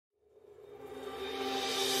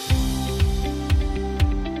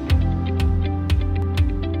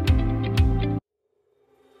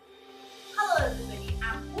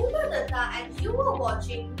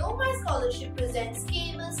watching Know My Scholarship presents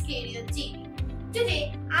Campus Career TV.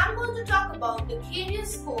 Today, I'm going to talk about the career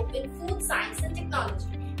scope in food science and technology.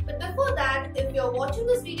 But before that, if you're watching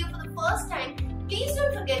this video for the first time, please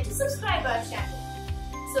don't forget to subscribe our channel.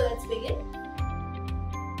 So let's begin.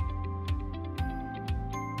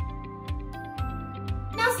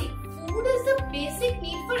 Now see, food is the basic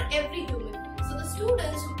need for every human being. So the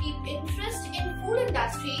students who keep interest in food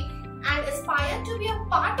industry and aspire to be a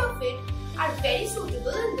part of it are very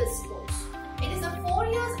suitable in this course. It is a 4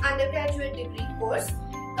 years undergraduate degree course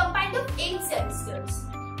combined of 8 semesters.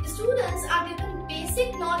 The students are given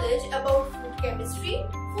basic knowledge about food chemistry,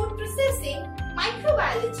 food processing,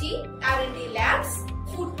 microbiology, R&D labs,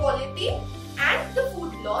 food quality and the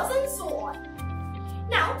food laws and so on.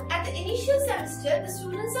 Now, at the initial semester, the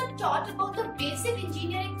students are taught about the basic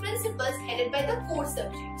engineering principles headed by the core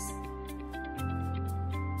subjects.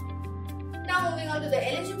 Now moving on to the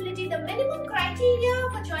eligibility, the minimum criteria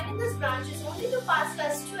for joining this branch is only to pass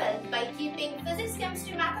class 12 by keeping physics,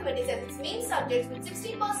 chemistry, mathematics as its main subjects with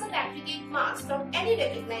 60% aggregate marks from any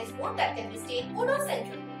recognized board, that can be state board or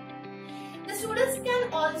central board. The students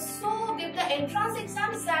can also give the entrance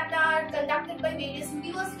exams that are conducted by various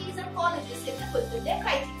universities and colleges if they fulfill their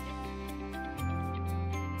criteria.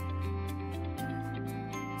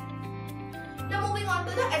 Now moving on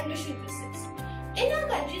to the admission process. In our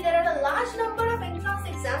country, there are a large number of entrance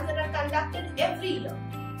exams that are conducted every year.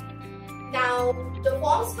 Now, the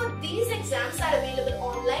forms for these exams are available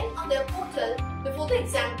online on their portal before the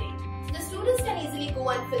exam date. So the students can easily go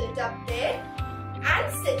and fill it up there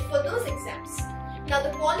and sit for those exams. Now,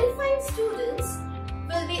 the qualified students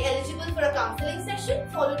will be eligible for a counseling session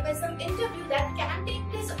followed by some interview that can take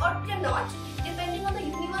place or cannot depending on the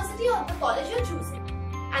university or the college you're choosing,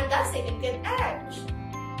 and thus they can get an admission.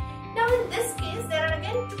 Now in this case, there are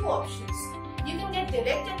again two options. You can get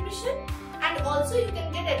direct admission and also you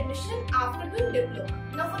can get admission after doing diploma.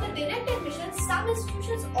 Now for the direct admission, some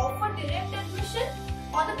institutions offer direct admission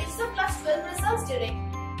on the basis of class 12 results directly.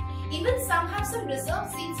 Even some have some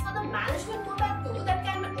reserved seats for the management quota too that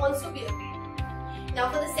can also be available. Now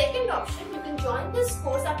for the second option, you can join this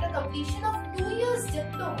course after completion of 2 years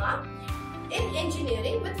diploma in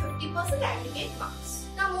engineering with 50% aggregate marks.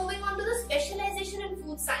 Now moving on to the specialization in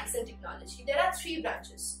food science and technology. There are 3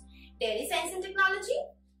 branches: dairy science and technology,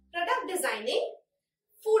 product designing,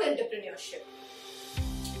 food entrepreneurship.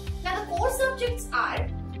 Now the core subjects are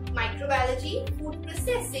microbiology, food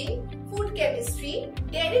processing, food chemistry,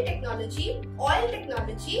 dairy technology, oil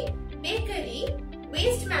technology, bakery,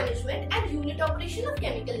 waste management and unit operation of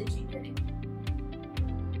chemical engineering.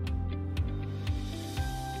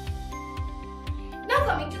 Now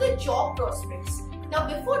coming to the job prospects. Now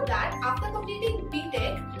before that, after completing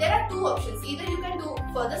B.Tech, there are 2 options. Either you can do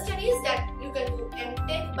further studies, that you can do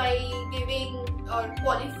M.Tech by giving or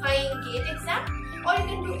qualifying GATE exam, or you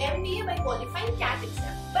can do MBA by qualifying CAT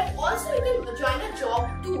exam. But also you can join a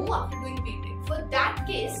job too after doing B.Tech. For that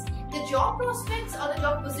case, the job prospects or the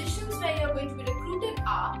job positions where you are going to be recruited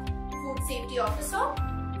are food safety officer,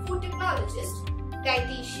 food technologist,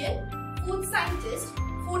 dietitian, food scientist,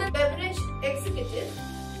 food and beverage executive,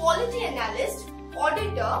 quality analyst,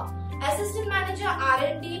 auditor, assistant manager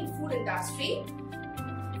R&D in food industry,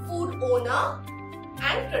 food owner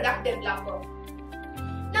and product developer.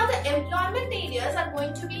 Now the employment areas are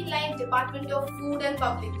going to be like Department of Food and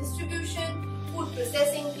Public Distribution, food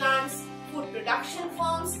processing plants, food production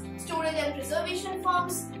firms, storage and preservation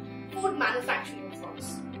firms, food manufacturing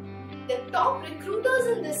firms. The top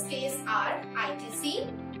recruiters in this case are ITC,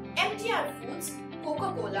 MTR Foods,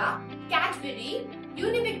 Coca-Cola, Cadbury,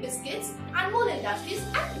 Unibic Biscuits, Anmol Industries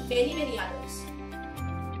and many others.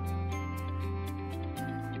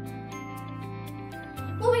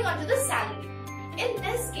 Moving on to the salary. In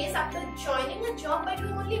this case, after joining a job by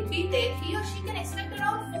doing only B.Tech, he or she can expect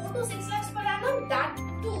around 4 to 6 lakhs per annum. That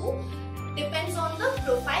too depends on the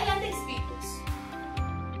profile and the experience.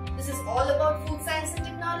 This is all about food science and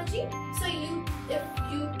technology. So if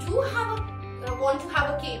you do want to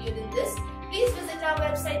have a career in this, please visit our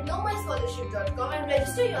website knowmyscholarship.com and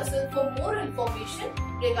register yourself for more information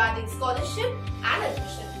regarding scholarship and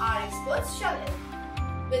admission. Our experts shall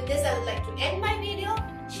help. With this, I would like to end my video.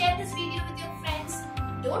 Share this video with your friends.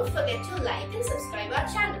 Don't forget to like and subscribe our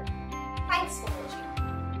channel.